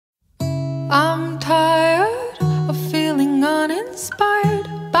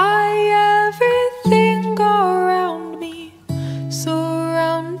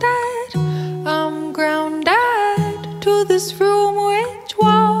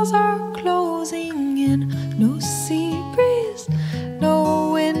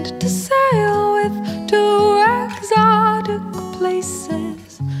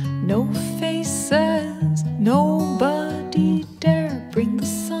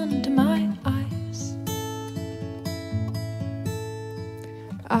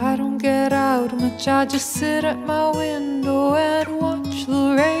I don't get out much, I just sit at my window and watch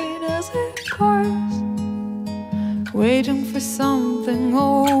the rain as it pours, waiting for something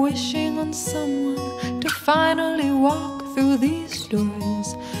or wishing on someone to finally walk through these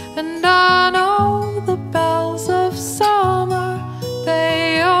doors. And I know the bells of summer,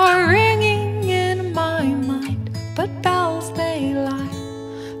 they are ringing in my mind, but bells they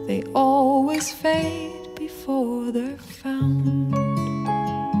lie, they always fade before they're found.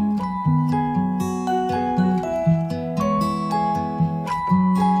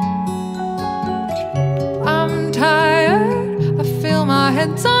 I'm tired, I feel my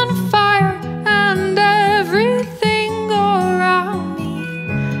head's on fire, and everything around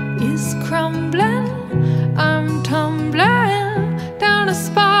me is crumbling. I'm tumbling down a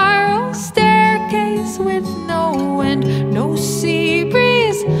spiral staircase with no end, no sea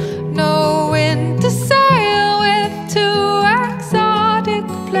breeze, no wind to sail with, to exotic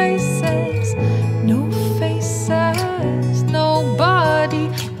places, no faces, nobody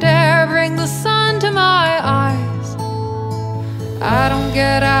dare bring the sun to my eyes. I don't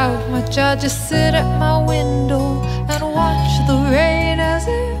get out much, I just sit at my window and watch the rain as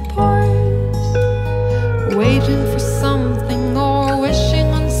it pours, waiting